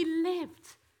 and he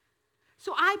lived.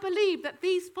 So I believe that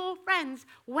these 4 friends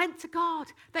went to God.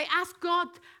 They asked God,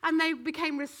 and they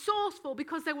became resourceful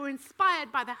because they were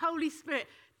inspired by the Holy Spirit.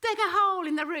 Dig a hole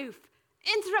in the roof.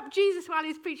 Interrupt Jesus while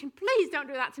he's preaching. Please don't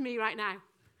do that to me right now.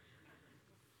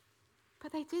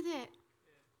 But they did it.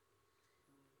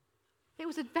 It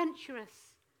was adventurous.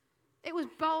 It was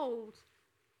bold.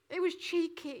 It was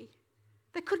cheeky.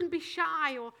 They couldn't be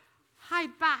shy or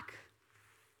hide back.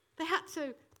 They had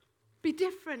to be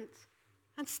different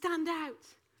and stand out.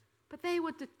 But they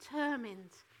were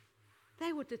determined.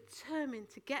 They were determined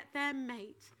to get their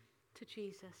mate to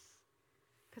Jesus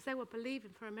because they were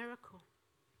believing for a miracle.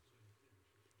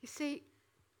 You see,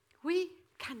 we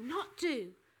cannot do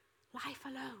life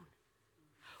alone.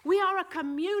 We are a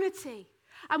community.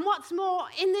 And what's more,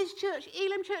 in this church,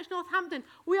 Elim Church Northampton,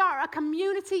 we are a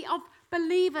community of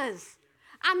believers.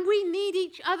 And we need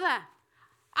each other.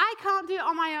 I can't do it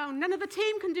on my own. None of the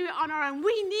team can do it on our own.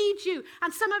 We need you.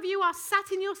 And some of you are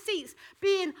sat in your seats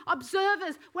being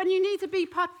observers when you need to be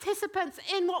participants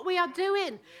in what we are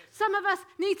doing. Some of us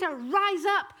need to rise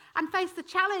up and face the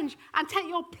challenge and take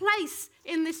your place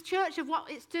in this church of what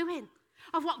it's doing,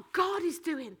 of what God is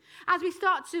doing. As we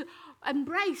start to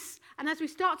embrace and as we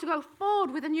start to go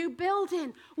forward with a new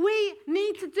building, we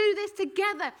need to do this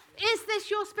together. Is this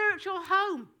your spiritual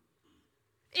home?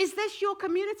 Is this your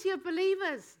community of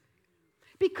believers?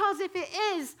 Because if it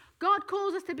is, God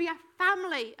calls us to be a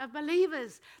family of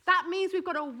believers. That means we've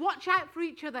got to watch out for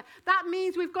each other. That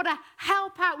means we've got to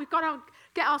help out. We've got to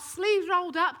get our sleeves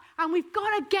rolled up and we've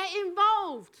got to get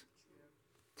involved.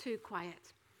 Too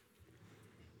quiet.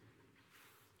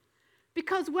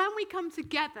 Because when we come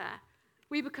together,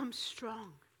 we become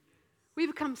strong. We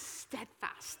become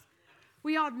steadfast.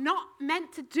 We are not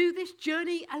meant to do this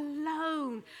journey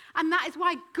alone. And that is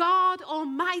why God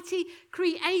Almighty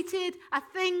created a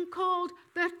thing called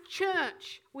the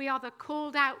church. We are the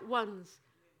called out ones.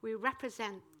 We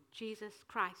represent Jesus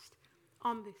Christ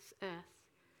on this earth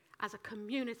as a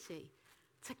community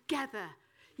together.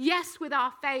 Yes, with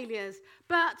our failures,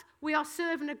 but we are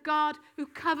serving a God who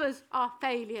covers our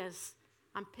failures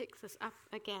and picks us up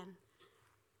again.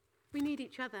 We need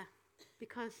each other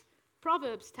because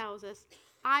Proverbs tells us,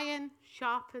 iron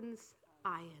sharpens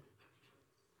iron.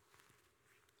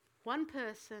 One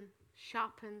person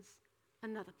sharpens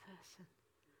another person.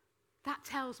 That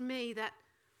tells me that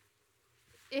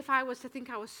if I was to think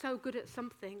I was so good at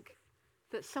something,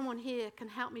 that someone here can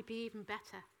help me be even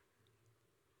better.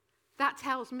 That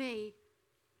tells me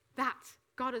that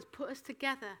God has put us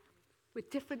together with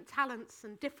different talents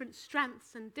and different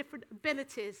strengths and different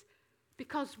abilities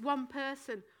because one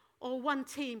person or one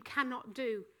team cannot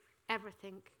do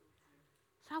everything.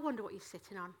 So I wonder what you're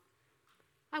sitting on.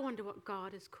 I wonder what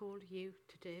God has called you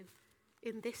to do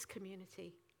in this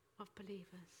community of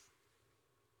believers.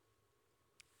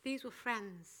 These were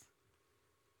friends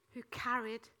who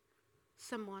carried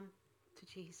someone to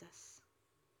Jesus.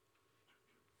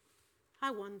 I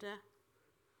wonder,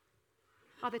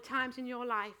 are there times in your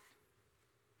life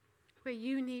where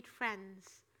you need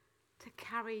friends to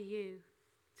carry you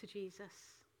to Jesus?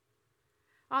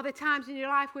 Are there times in your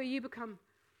life where you become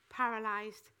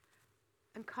paralyzed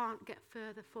and can't get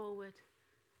further forward?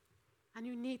 And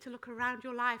you need to look around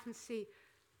your life and see,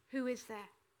 who is there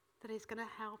that is going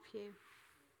to help you?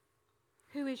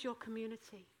 Who is your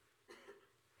community?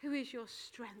 Who is your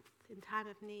strength in time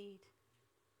of need?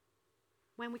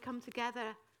 When we come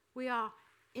together, we are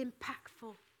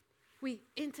impactful. We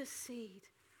intercede.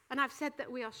 And I've said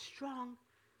that we are strong.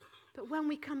 But when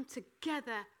we come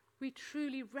together, we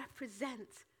truly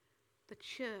represent the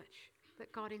church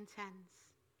that God intends.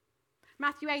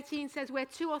 Matthew 18 says, where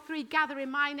 2 or 3 gather in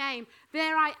my name,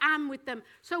 there I am with them.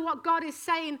 So what God is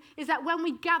saying is that when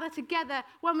we gather together,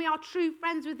 when we are true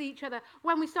friends with each other,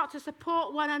 when we start to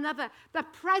support one another, the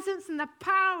presence and the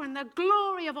power and the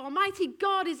glory of Almighty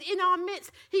God is in our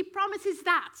midst. He promises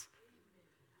that.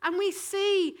 And we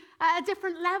see at a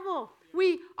different level.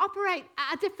 We operate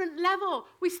at a different level.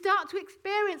 We start to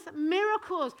experience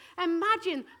miracles.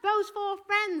 Imagine those 4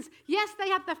 friends. Yes, they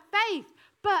had the faith,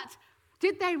 but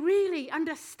did they really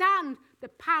understand the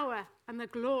power and the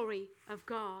glory of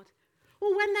God?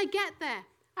 Well, when they get there,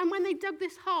 and when they dug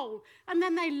this hole, and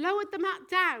then they lowered the mat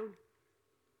down,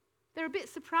 they're a bit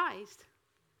surprised.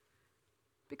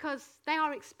 Because they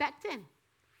are expecting,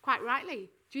 quite rightly,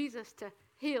 Jesus to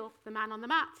heal the man on the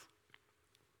mat.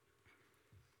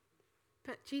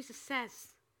 But Jesus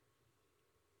says,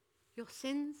 your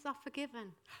sins are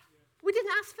forgiven. We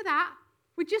didn't ask for that.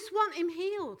 We just want him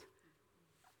healed.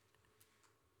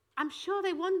 I'm sure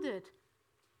they wondered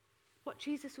what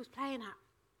Jesus was playing at.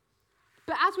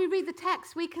 But as we read the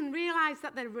text, we can realize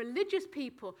that the religious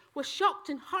people were shocked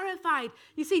and horrified.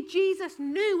 You see, Jesus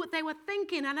knew what they were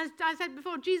thinking. And as I said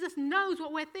before, Jesus knows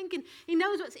what we're thinking. He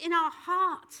knows what's in our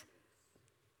heart.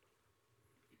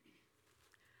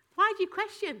 Why do you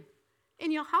question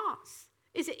in your hearts?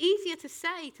 Is it easier to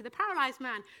say to the paralyzed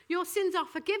man, your sins are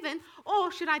forgiven?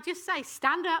 Or should I just say,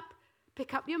 stand up,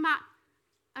 pick up your mat,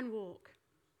 and walk?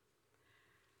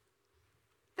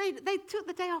 They took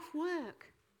the day off work.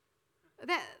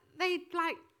 They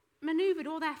maneuvered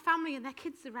all their family and their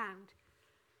kids around.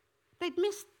 They'd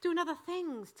missed doing other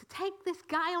things to take this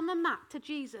guy on the mat to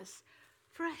Jesus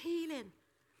for a healing,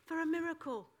 for a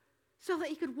miracle, so that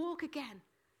he could walk again.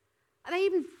 They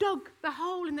even dug the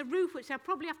hole in the roof, which they'll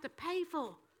probably have to pay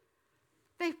for.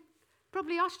 They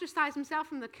probably ostracized themselves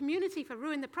from the community for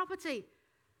ruining the property.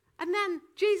 And then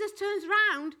Jesus turns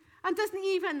around and doesn't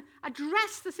even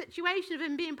address the situation of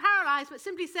him being paralyzed, but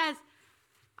simply says,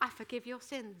 I forgive your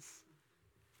sins.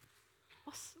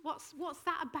 What's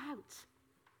that about?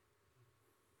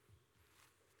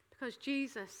 Because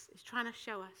Jesus is trying to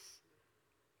show us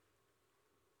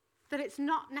that it's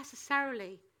not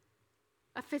necessarily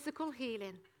a physical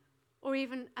healing or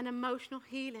even an emotional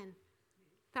healing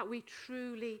that we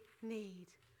truly need.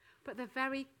 But the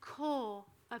very core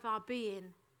of our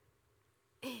being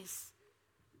is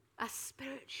a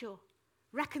spiritual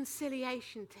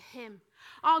reconciliation to him.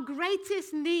 Our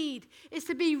greatest need is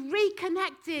to be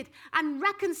reconnected and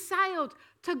reconciled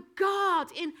to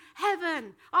God in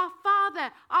heaven, our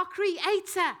Father, our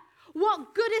Creator.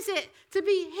 What good is it to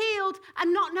be healed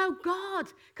and not know God?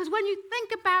 Because when you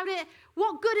think about it,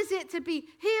 what good is it to be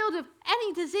healed of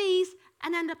any disease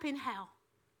and end up in hell?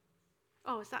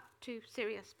 Oh, is that too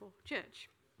serious for church?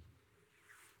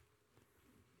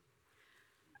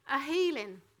 A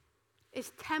healing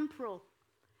is temporal.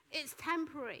 It's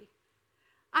temporary.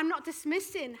 I'm not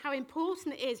dismissing how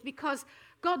important it is, because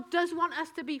God does want us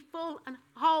to be full and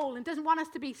whole and doesn't want us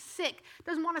to be sick,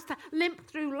 doesn't want us to limp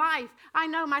through life. I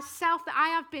know myself that I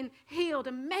have been healed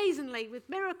amazingly with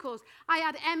miracles. I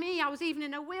had ME, I was even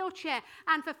in a wheelchair,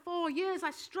 and for 4 years I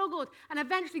struggled, and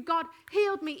eventually God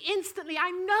healed me instantly.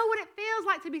 I know what it feels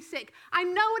like to be sick. I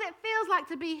know what it feels like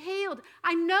to be healed.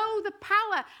 I know the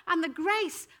power and the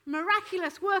grace,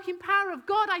 miraculous working power of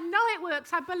God. I know it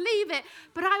works. I believe it.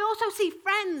 But I also see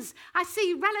friends, I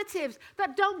see relatives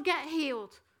that don't get healed.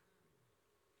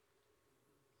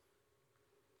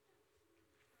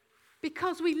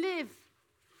 Because we live,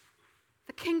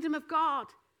 the kingdom of God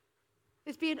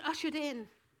is being ushered in,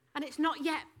 and it's not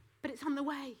yet, but it's on the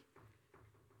way.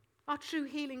 Our true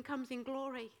healing comes in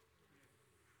glory.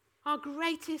 Our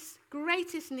greatest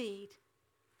need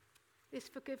is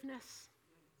forgiveness.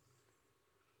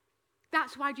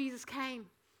 That's why Jesus came.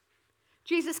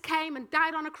 Jesus came and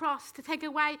died on a cross to take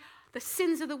away the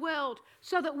sins of the world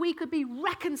so that we could be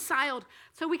reconciled,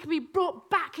 so we could be brought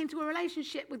back into a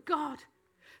relationship with God,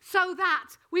 so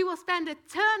that we will spend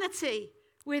eternity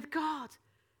with God.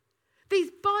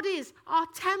 These bodies are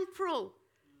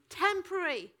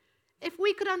temporary. If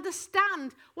we could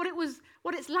understand what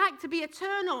it's like to be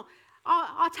eternal,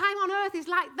 Our time on earth is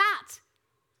like that.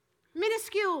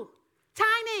 Minuscule,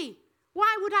 tiny.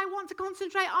 Why would I want to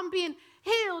concentrate on being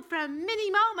healed for a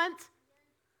mini moment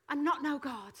and not know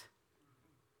God?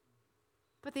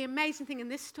 But the amazing thing in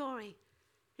this story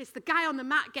is the guy on the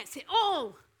mat gets it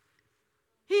all.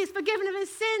 He is forgiven of his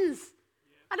sins.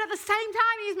 And at the same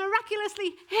time, he is miraculously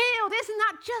healed. Isn't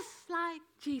that just like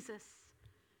Jesus?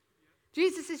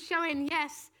 Jesus is showing,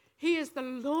 yes, he is the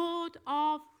Lord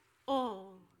of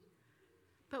all.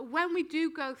 But when we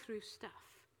do go through stuff,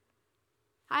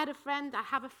 I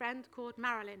have a friend called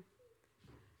Marilyn.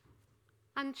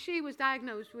 And she was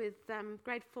diagnosed with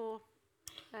grade 4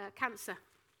 cancer.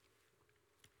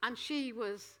 And she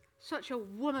was such a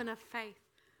woman of faith.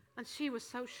 And she was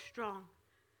so strong.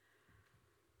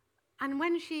 And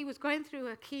when she was going through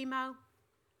her chemo,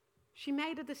 she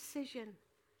made a decision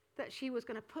that she was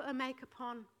going to put her makeup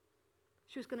on.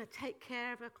 She was going to take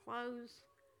care of her clothes.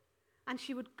 And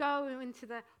she would go into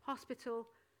the hospital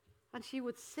and she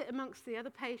would sit amongst the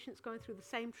other patients going through the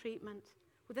same treatment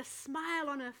with a smile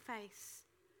on her face.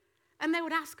 And they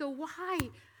would ask her, why?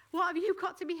 What have you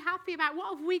got to be happy about?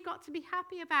 What have we got to be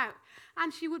happy about?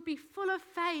 And she would be full of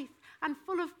faith and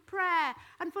full of prayer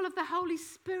and full of the Holy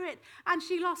Spirit. And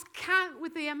she lost count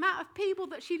with the amount of people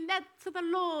that she led to the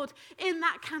Lord in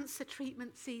that cancer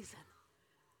treatment season.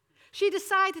 She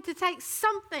decided to take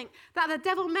something that the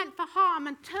devil meant for harm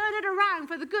and turn it around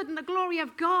for the good and the glory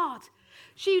of God.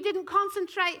 She didn't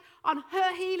concentrate on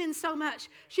her healing so much.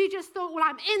 She just thought, well,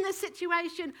 I'm in this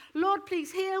situation. Lord,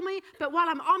 please heal me. But while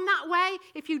I'm on that way,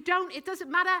 if you don't, it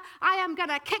doesn't matter. I am going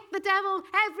to kick the devil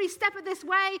every step of this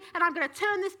way. And I'm going to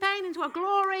turn this pain into a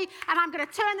glory. And I'm going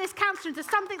to turn this cancer into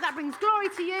something that brings glory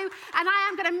to you. And I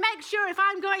am going to make sure if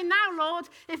I'm going now, Lord,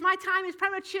 if my time is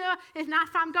premature, if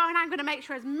I'm going, I'm going to make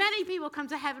sure as many people come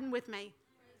to heaven with me.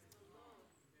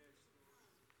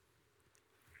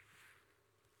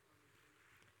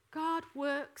 God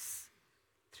works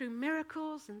through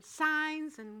miracles and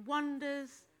signs and wonders.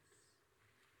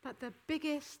 But the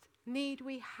biggest need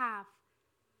we have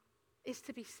is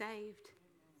to be saved,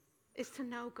 is to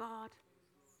know God,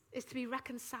 is to be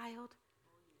reconciled.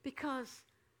 Because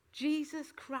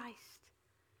Jesus Christ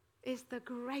is the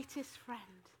greatest friend.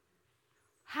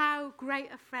 How great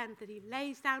a friend that he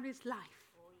lays down his life.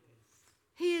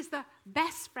 He is the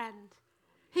best friend.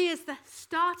 He is the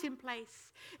starting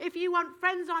place. If you want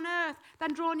friends on earth,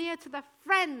 then draw near to the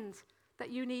friend that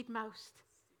you need most.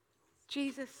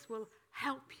 Jesus will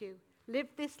help you live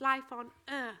this life on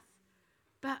earth,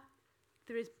 but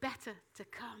there is better to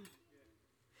come.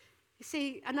 You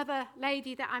see, another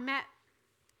lady that I met,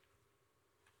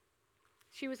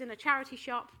 she was in a charity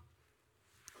shop,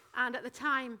 and at the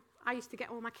time, I used to get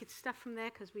all my kids' stuff from there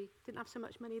because we didn't have so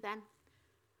much money then.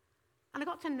 And I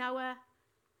got to know her.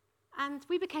 And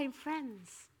we became friends.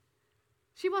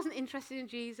 She wasn't interested in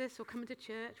Jesus or coming to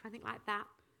church or anything like that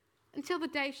until the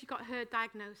day she got her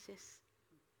diagnosis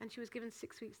and she was given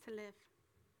 6 weeks to live.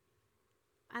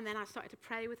 And then I started to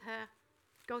pray with her,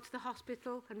 go to the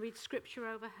hospital and read scripture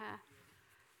over her.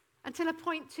 Until a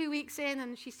point 2 weeks in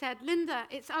and she said, Lynda,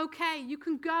 it's okay, you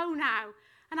can go now.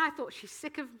 And I thought, she's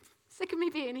sick of me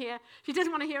being here. She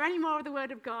doesn't want to hear any more of the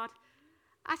word of God.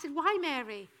 I said, why,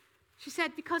 Mary? She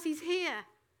said, because he's here.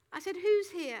 I said, who's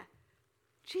here?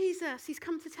 Jesus, he's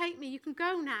come to take me. You can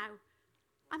go now.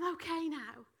 I'm okay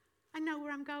now. I know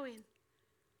where I'm going.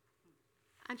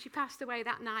 And she passed away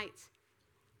that night.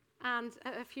 And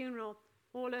at her funeral,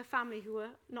 all her family who were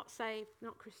not saved,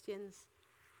 not Christians,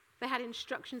 they had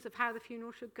instructions of how the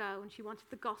funeral should go. And she wanted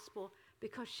the gospel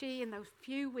because she, in those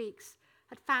few weeks,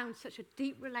 had found such a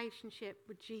deep relationship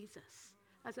with Jesus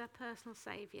as her personal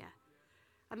Savior.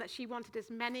 And that she wanted as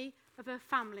many of her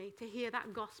family to hear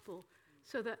that gospel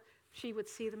so that she would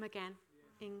see them again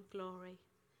in glory.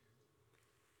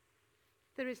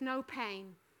 There is no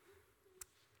pain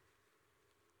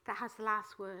that has the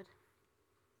last word.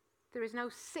 There is no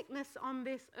sickness on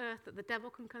this earth that the devil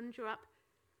can conjure up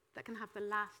that can have the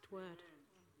last word.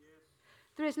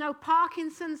 There is no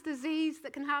Parkinson's disease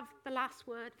that can have the last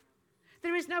word.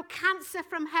 There is no cancer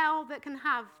from hell that can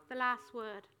have the last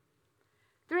word.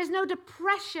 There is no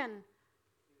depression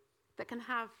that can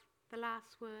have the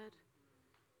last word.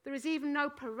 There is even no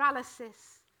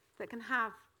paralysis that can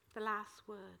have the last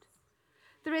word.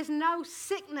 There is no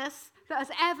sickness that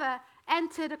has ever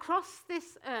entered across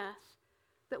this earth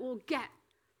that will get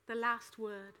the last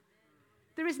word.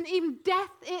 There isn't even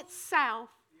death itself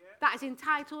that is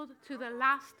entitled to the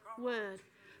last word.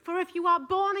 For if you are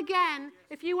born again,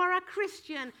 if you are a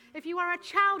Christian, if you are a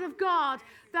child of God,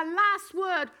 the last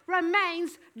word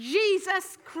remains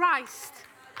Jesus Christ.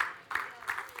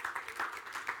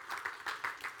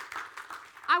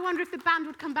 I wonder if the band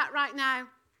would come back right now.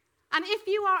 And if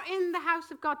you are in the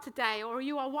house of God today, or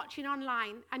you are watching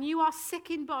online, and you are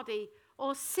sick in body,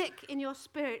 or sick in your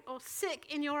spirit, or sick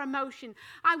in your emotion,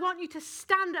 I want you to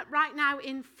stand up right now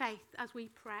in faith as we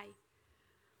pray.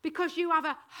 Because you have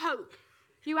a hope,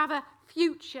 you have a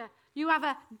future, you have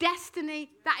a destiny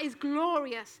that is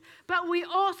glorious. But we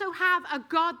also have a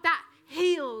God that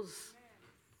heals.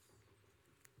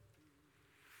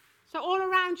 So all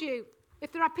around you,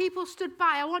 if there are people stood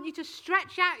by, I want you to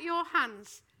stretch out your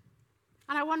hands.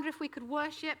 And I wonder if we could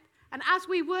worship. And as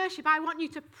we worship, I want you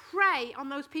to pray on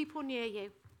those people near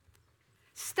you.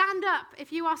 Stand up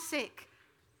if you are sick.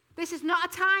 This is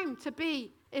not a time to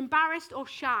be embarrassed or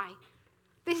shy.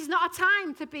 This is not a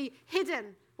time to be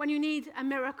hidden when you need a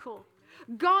miracle.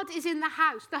 God is in the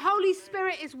house. The Holy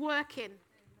Spirit is working.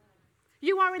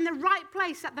 You are in the right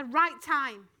place at the right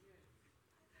time.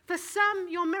 For some,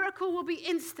 your miracle will be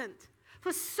instant.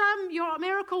 For some, your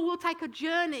miracle will take a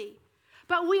journey.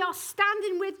 But we are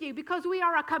standing with you because we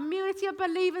are a community of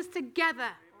believers together.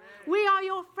 We are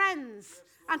your friends.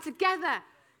 And together,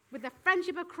 with the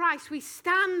friendship of Christ, we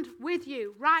stand with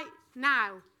you right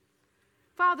now.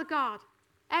 Father God,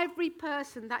 every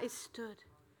person that is stood,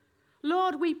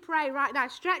 Lord, we pray right now.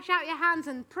 Stretch out your hands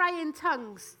and pray in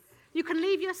tongues. You can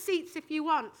leave your seats if you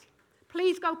want.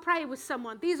 Please go pray with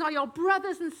someone. These are your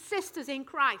brothers and sisters in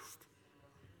Christ.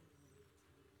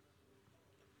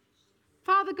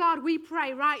 Father God, we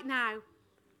pray right now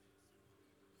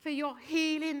for your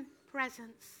healing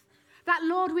presence. That,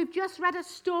 Lord, we've just read a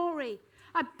story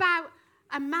about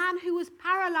a man who was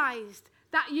paralyzed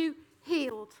that you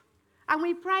healed. And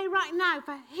we pray right now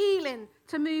for healing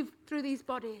to move through these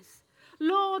bodies.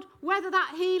 Lord, whether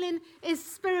that healing is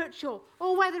spiritual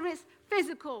or whether it's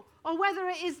physical or whether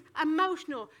it is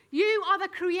emotional, you are the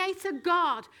creator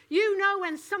God. You know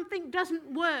when something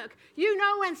doesn't work. You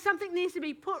know when something needs to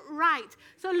be put right.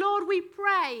 So Lord, we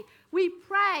pray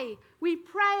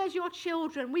as your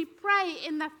children. We pray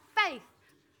in the faith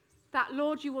that,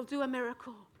 Lord, you will do a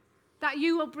miracle, that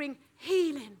you will bring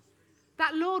healing,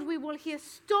 that, Lord, we will hear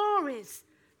stories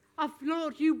of,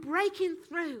 Lord, you breaking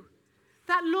through.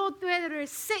 That, Lord, where there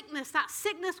is sickness, that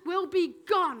sickness will be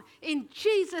gone in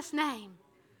Jesus' name.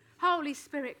 Holy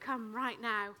Spirit, come right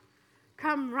now.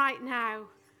 Come right now.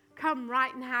 Come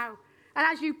right now. And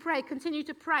as you pray, continue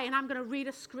to pray, and I'm going to read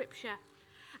a scripture.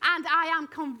 And I am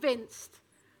convinced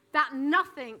that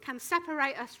nothing can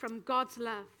separate us from God's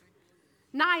love.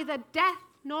 Neither death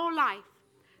nor life,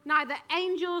 neither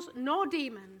angels nor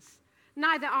demons,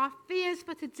 neither our fears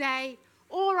for today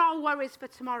or our worries for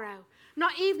tomorrow.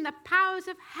 Not even the powers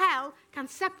of hell can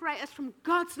separate us from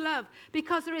God's love,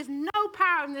 because there is no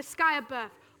power in the sky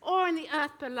above or in the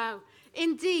earth below.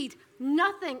 Indeed,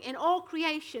 nothing in all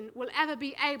creation will ever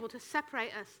be able to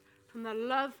separate us from the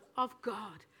love of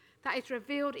God that is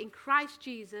revealed in Christ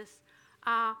Jesus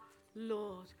our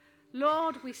Lord.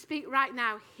 Lord, we speak right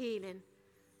now healing.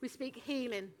 We speak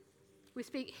healing. We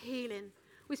speak healing.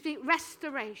 We speak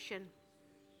restoration.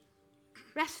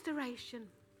 Restoration.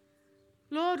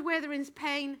 Lord, where there is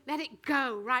pain, let it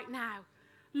go right now.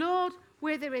 Lord,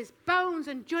 where there is bones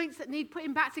and joints that need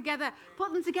putting back together,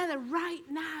 put them together right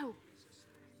now.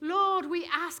 Lord, we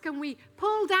ask and we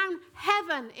pull down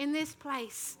heaven in this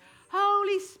place.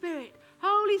 Holy Spirit,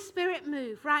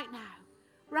 move right now,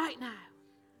 right now,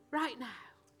 right now,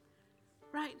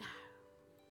 right now.